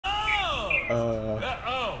Oh,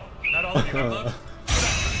 not all of you have love.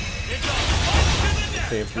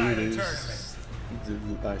 Okay, if we lose,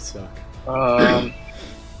 I suck. I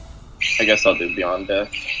guess I'll do Beyond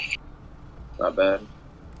Death. Not bad.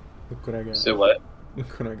 Look what I got. So what?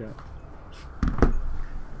 Look what I got.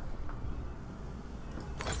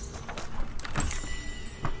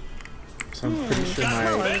 So I'm pretty sure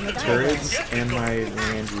my turrets and my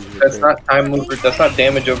Landries will That's crit. not time mover. That's not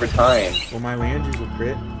damage over time. Well, my Landries will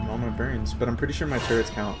crit and all my burns, but I'm pretty sure my turrets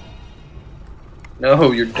count.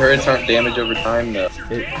 No, your turrets aren't damage over time though.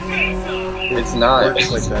 It's not. It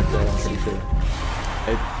works like that though, I'm pretty sure.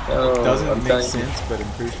 It doesn't make sense, but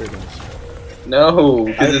I'm pretty sure it does. No,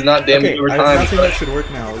 because it's not damage over I time. have nothing that should work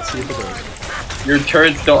now. Let's see if it does. Your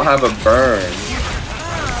turrets don't have a burn.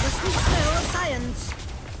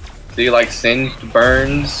 Do you like singed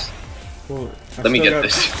burns? Well, Let me get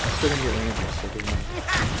this. I'm still gonna get Landries, so it doesn't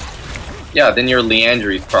matter. Yeah, then your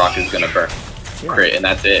Leandry's proc is gonna burn. Yeah. Crit, and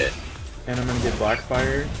that's it. And I'm gonna get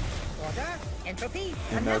Blackfire.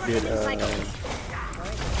 And I'll get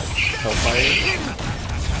Hellfire.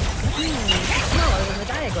 Smaller than the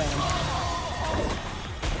diagram.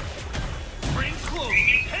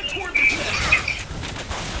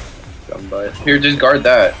 Here, just guard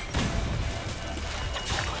that.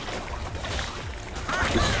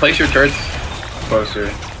 Just place your turrets closer.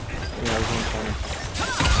 Yeah, I was in the corner.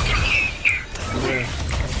 Yeah.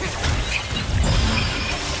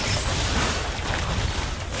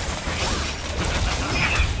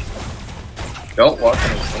 Don't walk on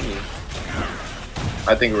the thingy.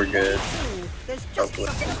 I think we're good. There's just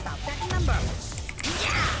something about that number.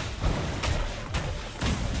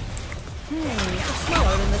 It's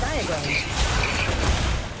smaller than the diagram.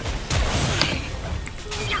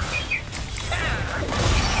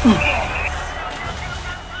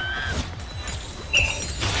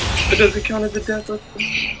 It doesn't count as a death.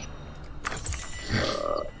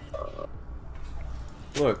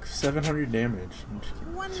 Look, 700 damage.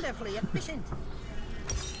 Wonderfully efficient.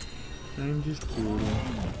 I'm just kidding.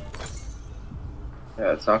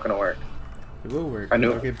 Yeah, it's not gonna work. It will work. I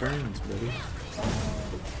knew I'll it. get burns, buddy.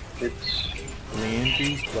 It's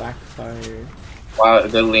Landry's Blackfire. wow.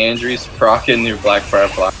 The Leandry's proc in your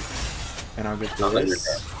Blackfire block. And I'll get Not like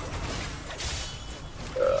this.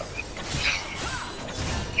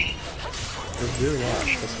 It'll do a lot.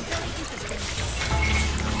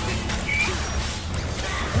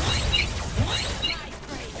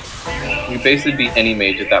 You basically beat any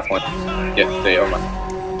mage at that point. Get say, oh my,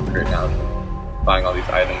 right now, buying all these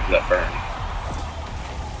items that burn.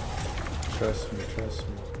 Trust me, trust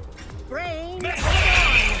me. Brain.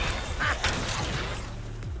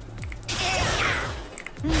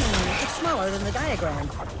 It's smaller than the diagram.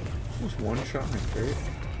 Just one shot my turret.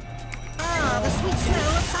 Ah, the sweet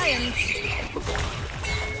smell of science.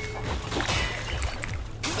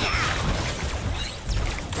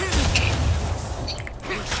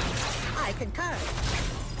 I concur.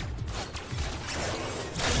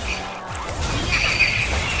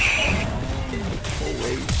 Oh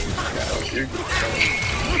wait, You're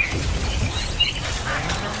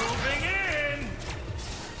Moving in.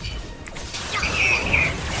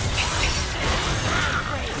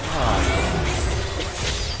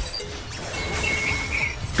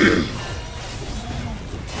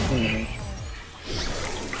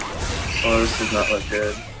 Oh, this does not look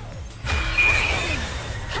good.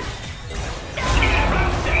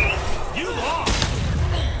 You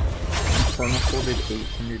lost. Chronicle did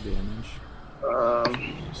 800 damage.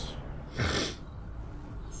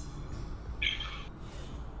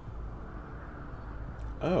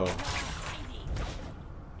 Oh.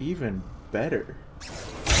 Even better.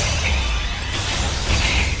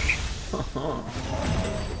 Oh.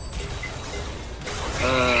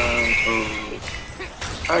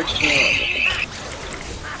 Actually,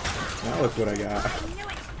 Now look what I got.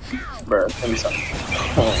 bro, let me stop.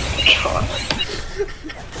 Oh my god.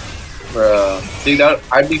 Bro, see that?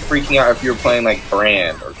 I'd be freaking out if you were playing like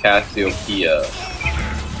Brand or Cassiopeia.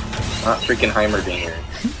 Not freaking Heimerdinger.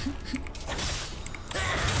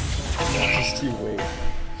 Just you wait.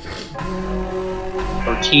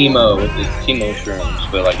 Or Chemo with his chemo shrooms,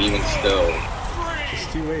 but like even still.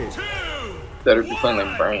 Just you wait. Better if you're playing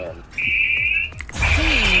like Brand.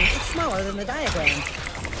 It's smaller than the diagram.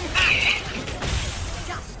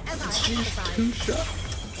 Just as I Jeez, specified. 2 shots.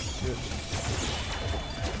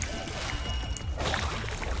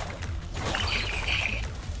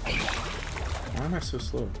 Why am I so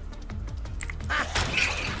slow?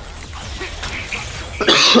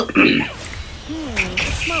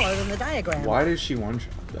 It's smaller than the diagram. Why did she one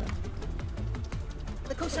shot then?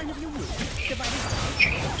 The cosine of your root divided by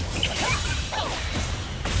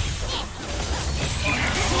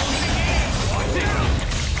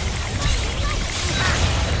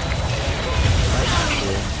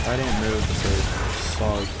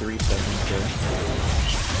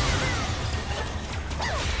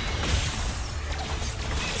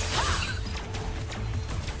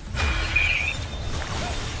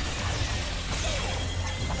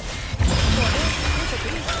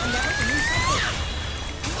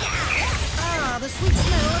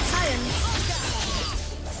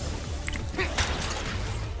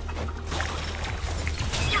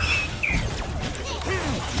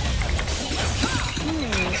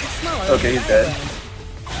Okay, he's dead.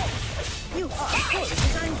 You are poorly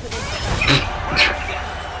designed for this.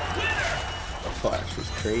 Flash was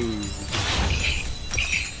crazy.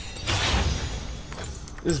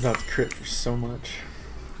 This is about to crit for so much.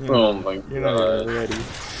 Oh my You're not god. even ready.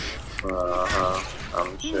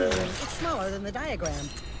 I'm sure. It's smaller than the diagram.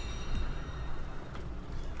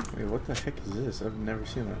 Wait, what the heck is this? I've never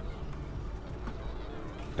seen that.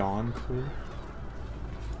 Dawn Core?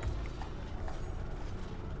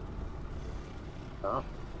 Oh.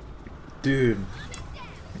 Dude.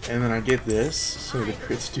 And then I get this, so the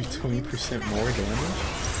crits do 20% more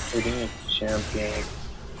damage? Hitting a champion.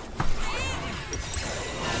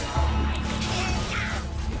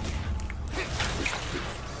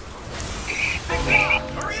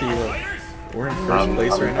 See, look, we're in first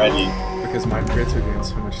place right ready. now because my crits are doing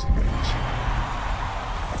so much damage.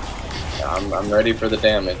 Yeah, I'm ready for the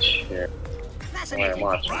damage here. Alright,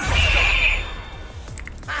 watch.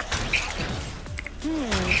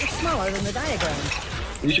 It's smaller than the diagram.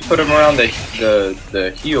 You should put him around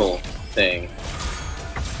the heel thing.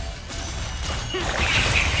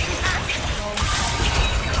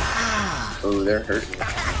 Oh, they're hurting.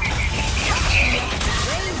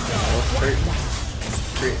 What's hurting?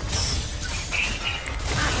 Crits.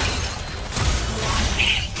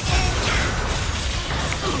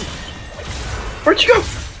 Where'd you go?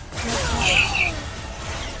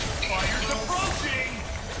 Fire's approaching.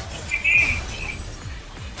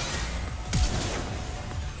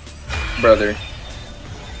 Brother.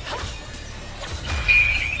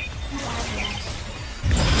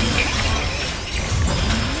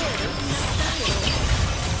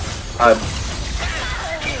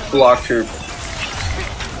 I blocked her.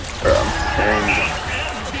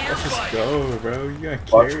 Let's just go, bro. You gotta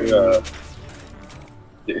Blocked carry. her,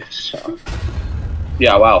 dude, so.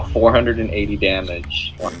 Yeah, wow, 480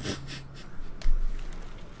 damage.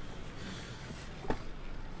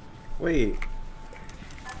 Wait.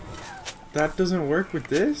 That doesn't work with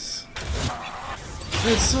this?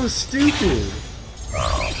 That's so stupid.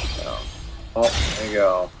 Oh, there you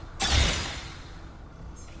go.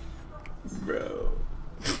 Bro.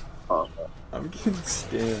 Oh, I'm getting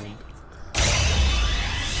stemmed.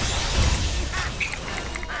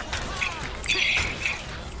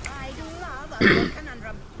 I love a good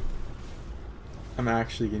conundrum. I'm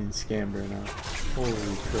actually getting scammed right now.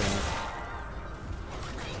 Holy crap.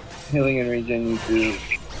 healing and regen you do.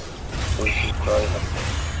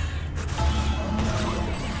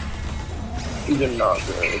 These are not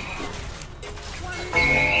good.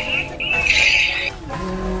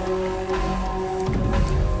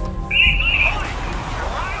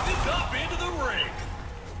 Rises up into the ring.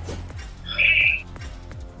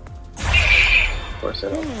 Of course I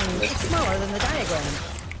don't. It's smaller than the diagram.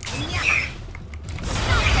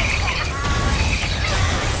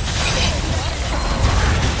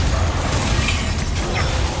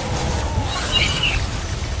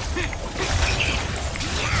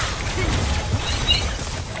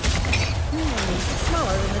 It's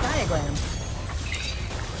smaller than the diagram.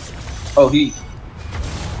 Oh, he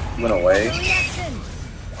went away. Reaction.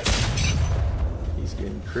 He's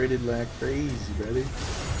getting critted like crazy, brother.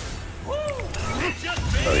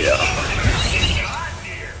 Oh yeah.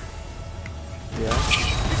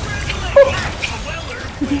 Yeah?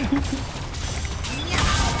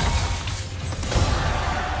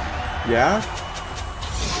 Yeah?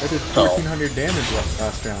 I did 1400 damage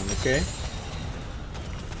last round, okay?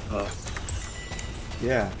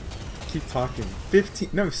 Yeah. Keep talking.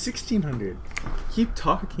 1600. Keep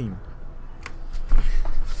talking.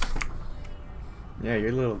 Yeah,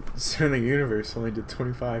 your little Center of the Universe only did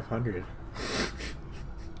 2500.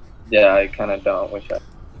 Yeah, I kind of don't. Wish I.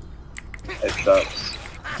 It sucks.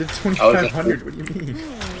 Did 2500? What do you mean?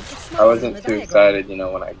 It's I smaller wasn't than the too diagram. excited, you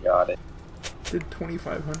know, when I got it. Did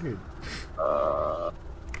 2500.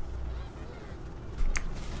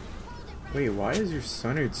 Wait, why is your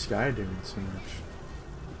Sunnered Sky doing so much?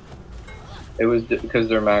 It was because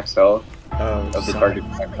they're max health. Oh, Of the Sun- target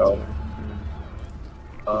max health.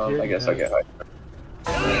 Yeah. I guess I get high.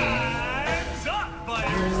 Hands up,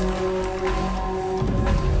 fighters.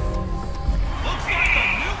 Looks like the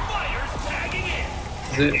new fighters tagging in.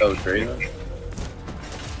 Is it? Oh, Draven.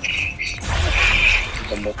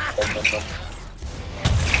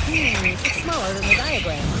 It's smaller than the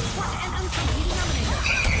diagram. What an uncanny denominator.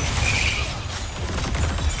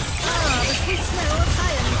 Ah, the sweet smell of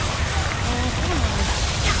science.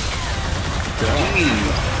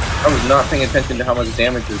 I was not paying attention to how much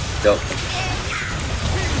damage was dealt.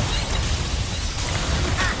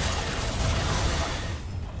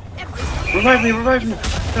 Revive me, revive me!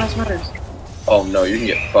 What else matters? Oh no, you can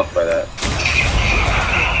get fucked by that.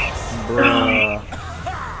 Bruh.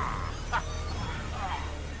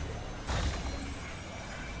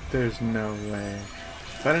 There's no way.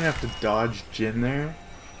 If I didn't have to dodge Jin there,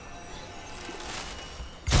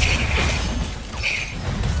 could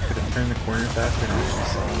have turned the corner faster and actually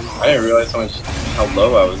saw it. I didn't realize how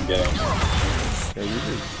low I was getting. Yeah, you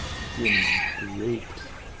were getting raped.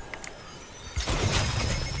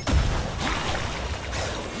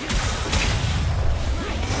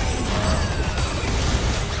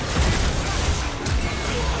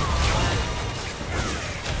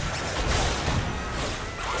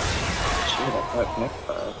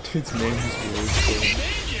 Dude's name is really cool.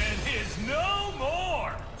 Minion is no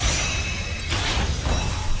more.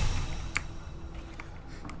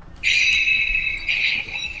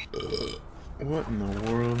 What in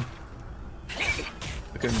the world?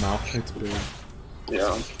 Look at Malphite's build.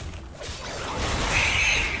 Yeah.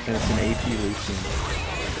 And it's an AP Lucian.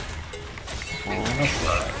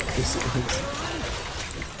 Aw. This is...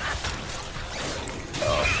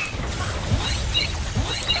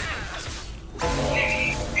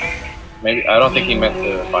 Maybe I don't think he meant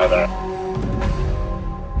to buy that.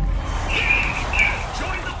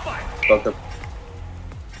 Join the fight. But the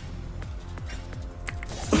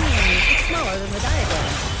It's smaller than the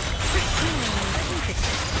diagram. I can fix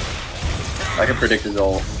it. I can predict his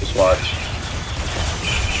ult. Just watch.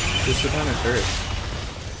 Just sit on a turret.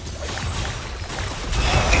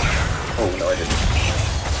 Oh no, I didn't.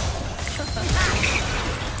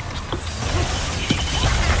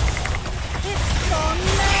 It's gone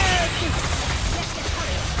leg! Let's get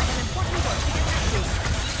hurry. I have important work to get back to.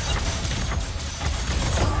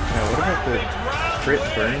 Yeah, what about the crit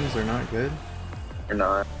burns? They're not good? You're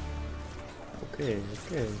not. Okay,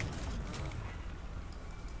 okay.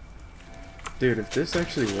 Dude, if this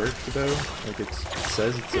actually worked though, like it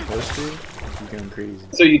says it's supposed to, I'd be going crazy.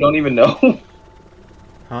 So you don't even know?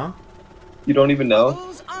 Huh? You don't even know?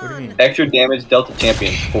 Balls What do you on. mean? Extra damage Delta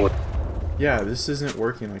Champion 4. Yeah, this isn't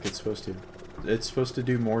working like it's supposed to. It's supposed to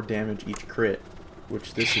do more damage each crit,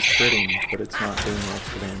 which this is critting, but it's not doing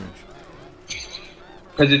extra damage.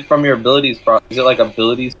 Because it's from your abilities. Is it like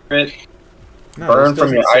abilities crit? No, Burn this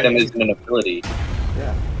from your doesn't say item anything. isn't an ability.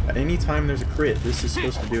 Yeah. Anytime there's a crit, this is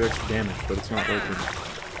supposed to do extra damage, but it's not working.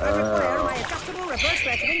 I require my adjustable reverse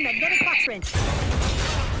ratcheting magnetic box wrench.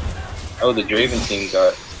 Oh, the Draven team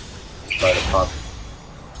got by the pop.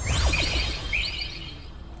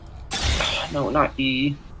 No, not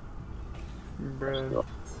E. Bro.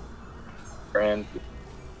 Brand.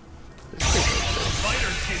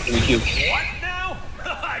 Fighters can Thank you. what now?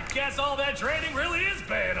 I guess all that training really is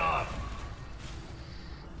paying off.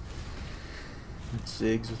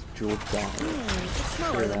 Ziggs with Jewel Dawn. It's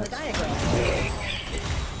smaller Sure, than the that's-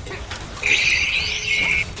 diagram.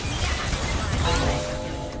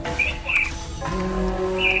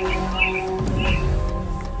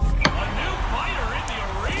 A new fighter in the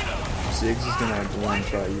arena. Ziggs is gonna have one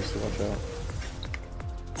shot, you so watch out.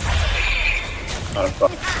 Not a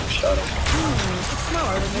fucking shot him. It's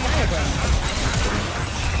smaller than the diagram.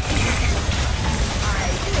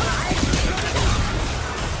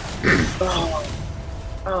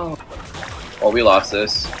 Oh. Oh, we lost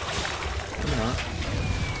this. Maybe not.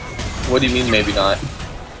 What do you mean, maybe not?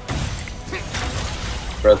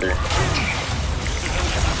 Brother.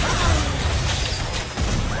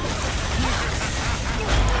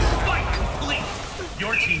 Fight complete.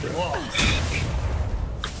 Your team lost.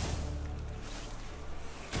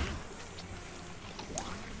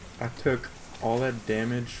 I took all that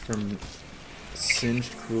damage from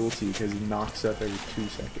Singed Cruelty because he knocks up every 2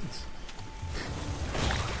 seconds.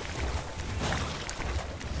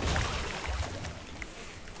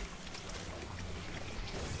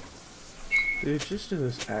 Dude, just do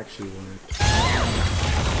this actually work.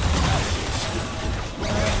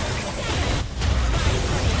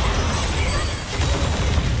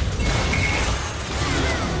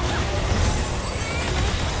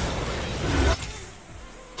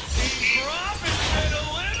 Team Drop has been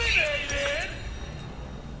eliminated.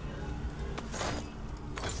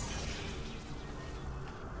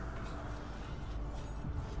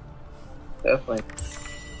 Definitely.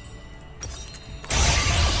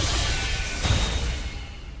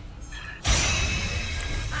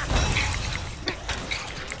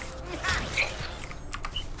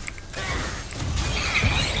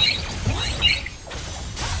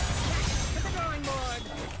 To the drawing board.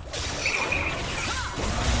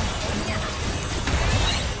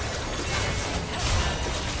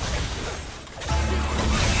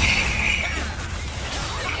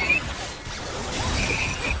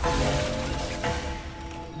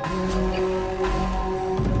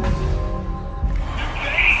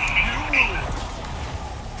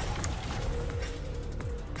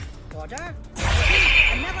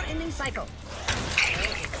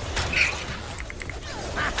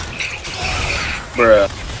 Bruh,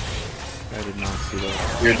 I did not see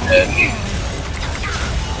that. you're dead.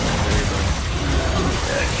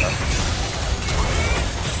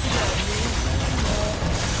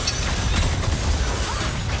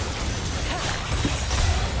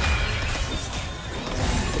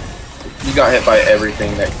 You got hit by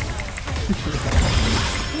everything that.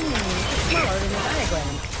 Smaller than the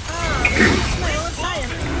diagram. Ah, smell of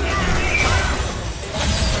science.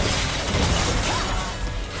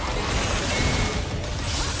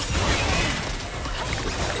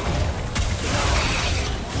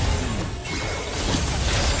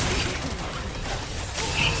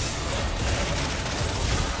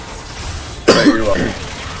 Right, you're welcome.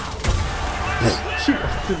 Shoot, I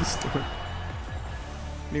didn't start. What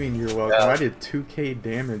do you mean you're welcome? Yeah. I did 2k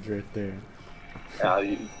damage right there. Yeah,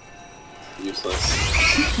 you useless.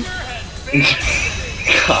 Your has been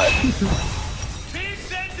eliminated. God. Team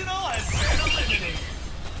Sentinel has been eliminated.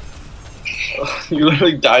 You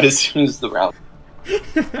literally died as soon as the round.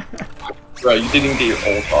 Bro, you didn't even get your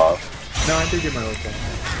ult off. No, I did get my ult back.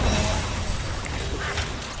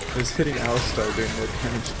 I was hitting Alistar doing more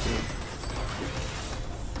damage to him.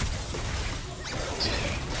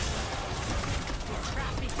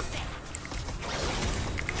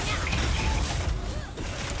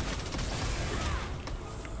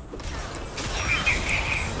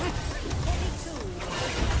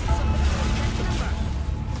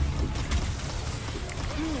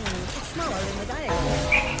 It's smaller than the diagram.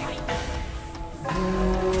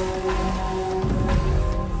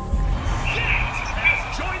 Has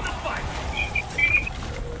joined the fight.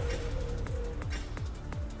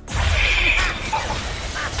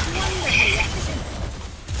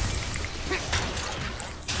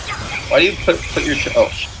 Why do you put your oh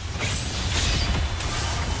sh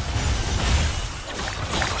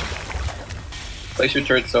place your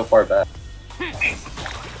turret so far back? It's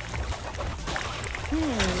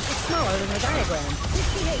smaller than the diagram. This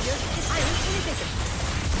behavior is highly inefficient.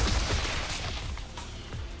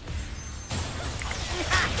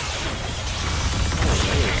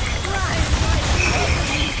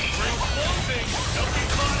 Closing. Don't get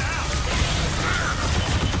caught out.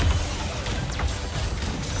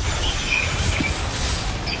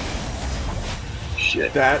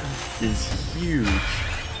 Shit. That is huge.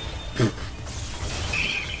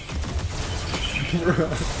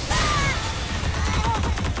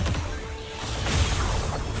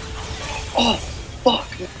 Oh, fuck.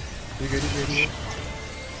 You good, you good, you good?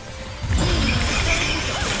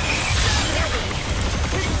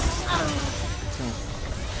 Oh,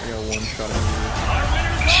 I got one shot at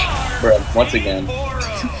Bruh, once again.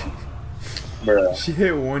 Bruh. me. She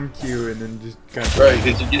hit one Q and then just got. Bro,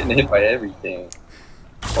 because you're getting hit by everything.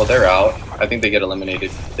 Well, they're out. I think they get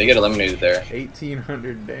eliminated. They get eliminated there.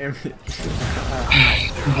 1800 damage.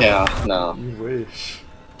 Yeah, no. You wish.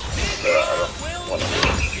 Bruh, I don't wanna do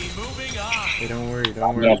it. Be moving on. Hey, don't worry, I'm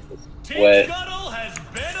don't gonna worry. have to Team sweat Scuttle has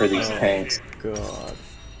been for these eliminated. tanks. God.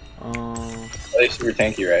 They super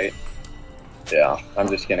tanky, right? Yeah, I'm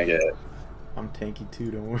just gonna get. I'm tanky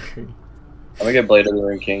too, don't worry. I'm gonna get Blade of the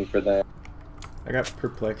Rune King for them. I got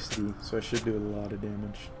perplexity, so I should do a lot of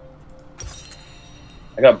damage.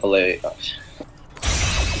 I got Blade. Oh, shit.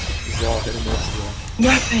 This is all hit and miss though.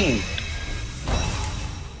 Nothing!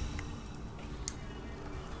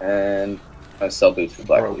 And I sell boots for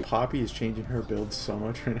Black Bro, Cleaver. Poppy is changing her build so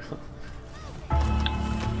much right now.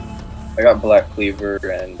 I got Black Cleaver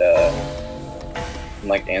and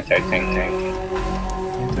like anti-tank tank.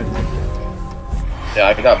 Yeah,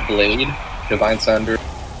 I got Blade, Divine Sunder,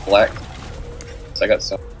 Black. So I got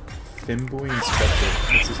some. Femboy Inspector.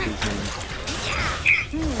 What's this dude's name?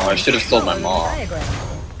 Oh, I should have sold my mom. Diagram.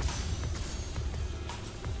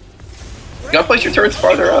 You gotta place your turrets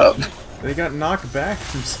farther up. They got knocked back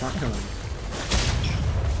from Sion.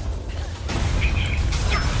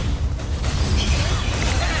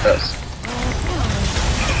 Yes.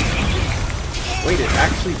 Wait, it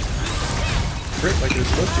actually crit like it was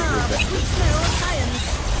supposed to with that. Smell of science.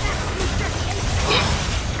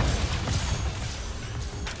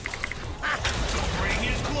 Ring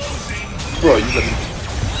is closing. Bro, you let me.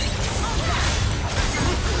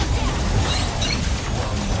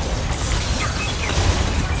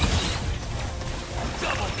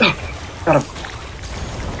 Oh, got him.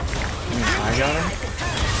 I mean, I got him.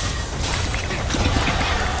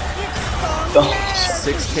 Oh,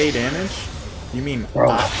 6k damage? You mean Bro.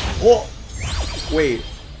 Oh! Wait.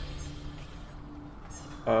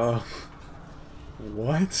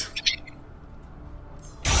 What?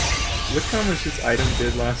 Look how much this item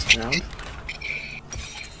did last round.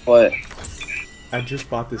 what? I just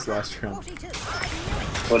bought this last round. 42.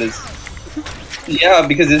 What is? Yeah,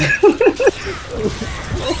 because it.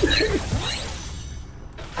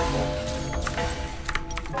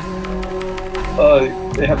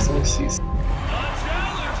 They have so much seats.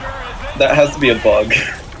 That has to be a bug.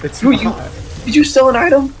 It's Who not. you? Did you sell an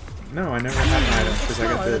item? No, I never had an item because I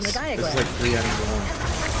got Smaller than this. the This is diagram. like 3 items in one.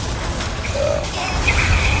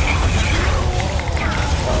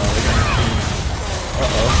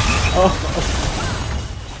 Oh.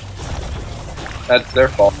 That's their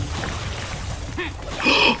fault.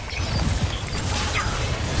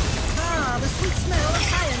 Ah, the sweet smell of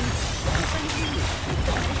science.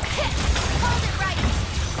 Hold it right.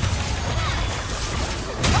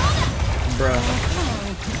 Bro.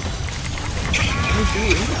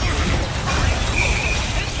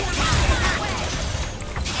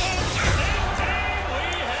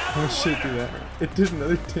 Oh shit, do that. It did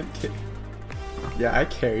another 10k. Yeah, I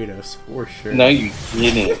carried us for sure. No, you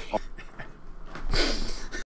didn't.